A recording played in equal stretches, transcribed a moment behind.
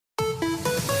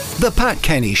The Pat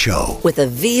Kenny Show with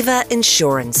Aviva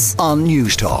Insurance on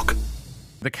News Talk.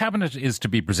 The Cabinet is to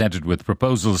be presented with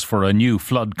proposals for a new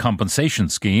flood compensation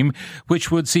scheme, which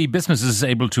would see businesses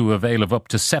able to avail of up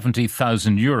to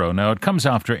 €70,000. Now, it comes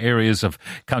after areas of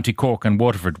County Cork and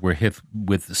Waterford were hit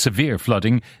with severe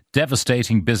flooding,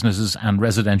 devastating businesses and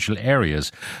residential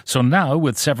areas. So now,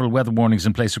 with several weather warnings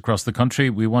in place across the country,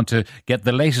 we want to get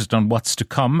the latest on what's to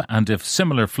come and if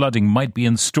similar flooding might be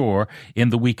in store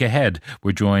in the week ahead.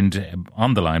 We're joined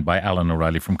on the line by Alan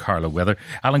O'Reilly from Carlow Weather.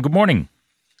 Alan, good morning.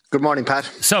 Good morning, Pat.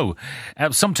 So,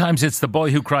 sometimes it's the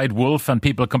boy who cried wolf and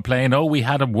people complain, oh, we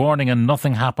had a warning and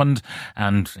nothing happened.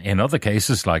 And in other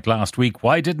cases, like last week,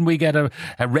 why didn't we get a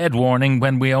red warning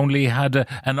when we only had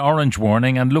an orange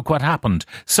warning and look what happened?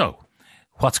 So,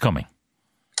 what's coming?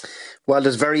 Well,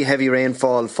 there's very heavy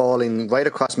rainfall falling right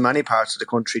across many parts of the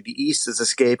country. The east is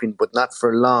escaping, but not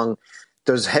for long.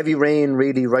 There's heavy rain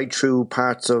really right through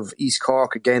parts of East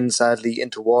Cork, again, sadly,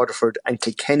 into Waterford and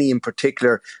Kilkenny in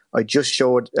particular. I just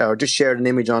shared an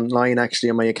image online,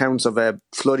 actually, on my accounts of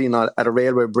flooding at a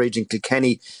railway bridge in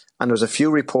Kilkenny. And there's a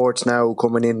few reports now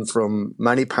coming in from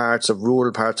many parts of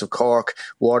rural parts of Cork,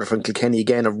 Waterford and Kilkenny,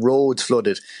 again, of roads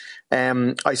flooded.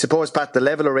 I suppose, Pat, the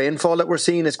level of rainfall that we're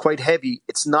seeing is quite heavy.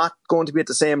 It's not going to be at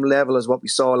the same level as what we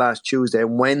saw last Tuesday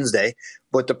and Wednesday.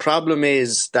 But the problem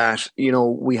is that,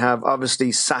 we have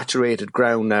obviously saturated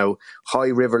ground now, high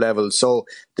river levels. So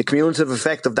the cumulative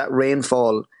effect of that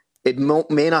rainfall, it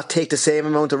may not take the same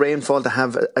amount of rainfall to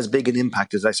have as big an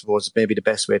impact as, I suppose, is maybe the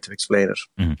best way to explain it.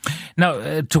 Mm.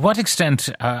 Now, to what extent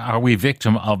are we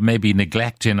victim of maybe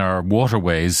neglect in our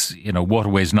waterways,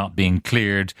 waterways not being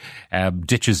cleared,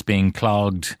 ditches being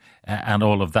clogged and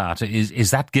all of that? Is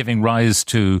that giving rise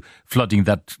to flooding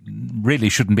that really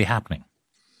shouldn't be happening?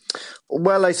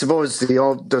 Well, I suppose there's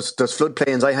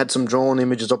floodplains. I had some drone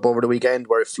images up over the weekend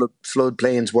where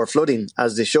floodplains were flooding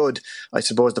as they should. I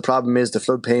suppose the problem is the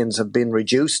floodplains have been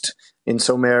reduced in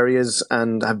some areas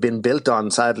and have been built on,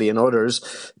 sadly, in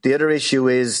others. The other issue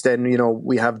is then,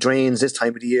 we have drains this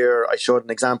time of the year. I showed an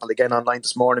example again online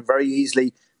this morning, very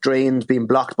easily. Drains being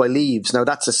blocked by leaves. Now,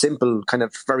 that's a simple, kind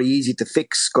of very easy to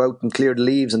fix. Go out and clear the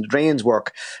leaves and the drains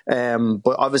work.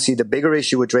 But obviously, the bigger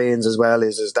issue with drains as well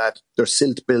is that their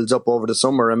silt builds up over the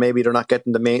summer and maybe they're not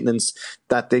getting the maintenance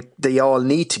that they all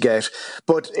need to get.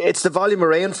 But it's the volume of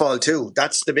rainfall too.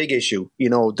 That's the big issue.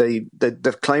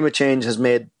 The climate change has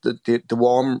made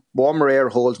the warmer air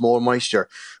holds more moisture.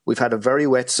 We've had a very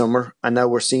wet summer and now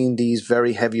we're seeing these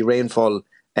very heavy rainfall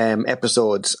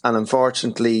episodes. And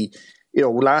unfortunately,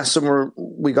 last summer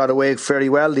we got away fairly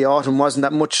well. The autumn wasn't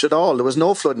that much at all. There was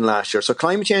no flooding last year. So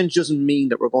climate change doesn't mean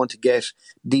that we're going to get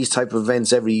these type of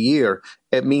events every year.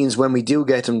 It means when we do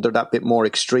get them, they're that bit more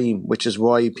extreme, which is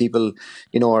why people,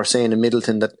 are saying in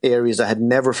Middleton that areas that had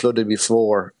never flooded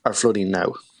before are flooding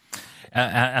now.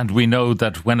 And we know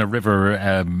that when a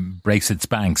river breaks its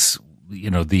banks,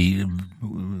 the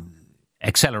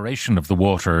acceleration of the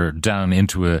water down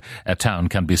into a town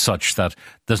can be such that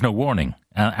there's no warning.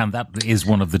 And that is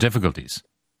one of the difficulties.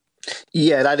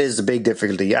 Yeah, that is the big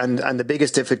difficulty. And the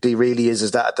biggest difficulty really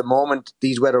is that at the moment,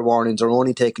 these weather warnings are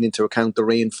only taking into account the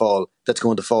rainfall that's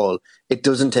going to fall. It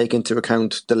doesn't take into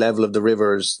account the level of the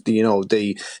rivers, the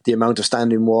amount of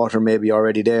standing water maybe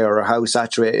already there or how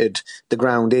saturated the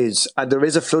ground is. And there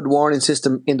is a flood warning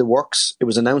system in the works. It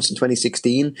was announced in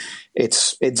 2016.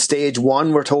 It's in stage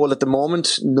 1, we're told at the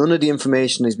moment. None of the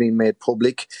information is being made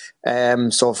public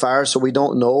so far. So we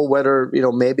don't know whether,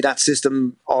 maybe that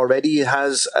system already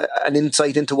has an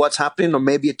insight into what's happening or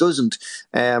maybe it doesn't.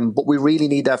 But we really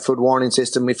need that flood warning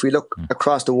system. If we look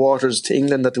across the waters to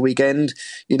England at the weekend,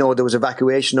 there was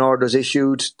evacuation orders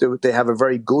issued. They have a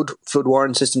very good flood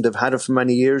warning system. They've had it for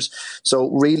many years. So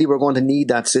really, we're going to need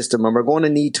that system and we're going to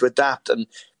need to adapt. And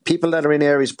people that are in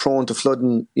areas prone to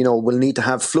flooding, will need to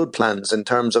have flood plans in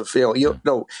terms of, you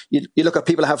look at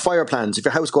people that have fire plans. If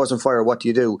your house goes on fire, what do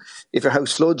you do? If your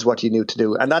house floods, what do you need to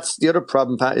do? And that's the other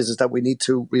problem, Pat, is that we need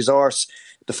to resource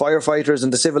the firefighters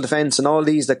and the civil defence and all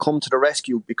these that come to the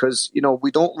rescue because,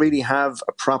 we don't really have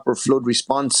a proper flood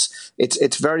response.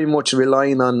 It's very much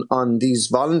relying on these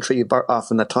voluntary,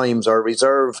 often at times, or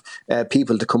reserve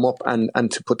people to come up and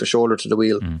to put the shoulder to the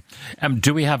wheel.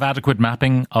 Do we have adequate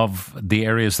mapping of the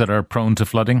areas that are prone to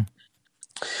flooding?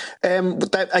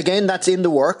 That's in the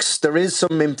works. There is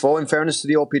some info, in fairness to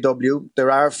the OPW.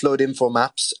 There are flood info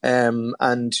maps and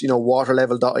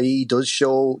waterlevel.ie does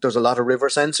show there's a lot of river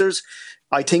sensors.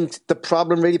 I think the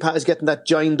problem really, Pat, is getting that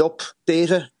joined up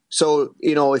data. So,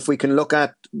 if we can look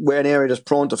at where an area is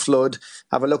prone to flood,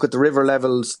 have a look at the river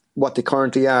levels, what they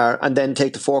currently are, and then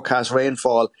take the forecast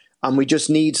rainfall And we just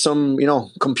need some,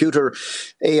 computer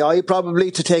AI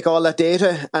probably to take all that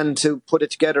data and to put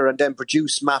it together and then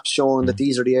produce maps showing that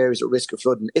these are the areas at risk of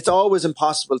flooding. It's always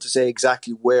impossible to say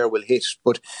exactly where we'll hit,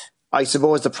 but I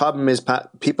suppose the problem is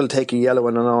people take a yellow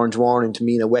and an orange warning to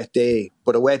mean a wet day,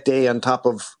 but a wet day on top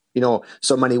of,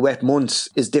 so many wet months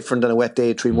is different than a wet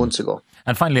day 3 months ago.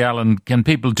 And finally, Alan, can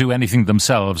people do anything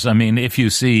themselves? I mean, if you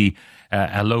see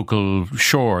a local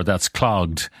shore that's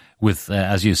clogged with,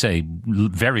 as you say,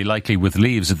 very likely with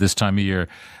leaves at this time of year,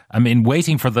 I mean,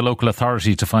 waiting for the local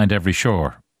authority to find every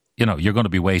shore, you're going to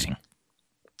be waiting.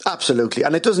 Absolutely.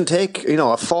 And it doesn't take,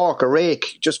 a fork, a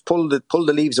rake, just pull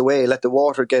the leaves away, let the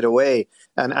water get away.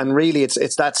 And really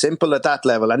it's that simple at that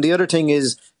level. And the other thing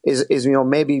is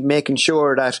maybe making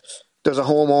sure that there's a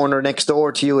homeowner next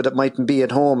door to you that mightn't be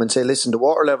at home and say, listen, the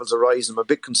water levels are rising. I'm a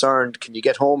bit concerned. Can you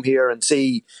get home here and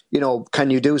see,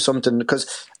 can you do something?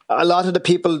 Because a lot of the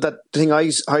people, that thing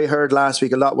I heard last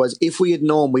week a lot was, if we had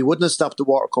known, we wouldn't have stopped the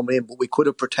water coming in, but we could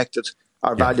have protected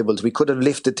our valuables. We could have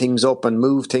lifted things up and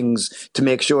moved things to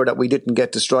make sure that we didn't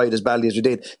get destroyed as badly as we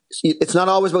did. It's not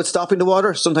always about stopping the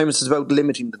water. Sometimes it's about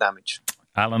limiting the damage.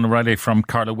 Alan O'Reilly from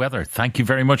Carlow Weather, thank you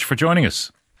very much for joining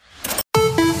us.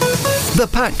 The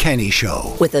Pat Kenny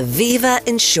Show with Aviva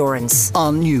Insurance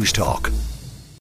on News Talk.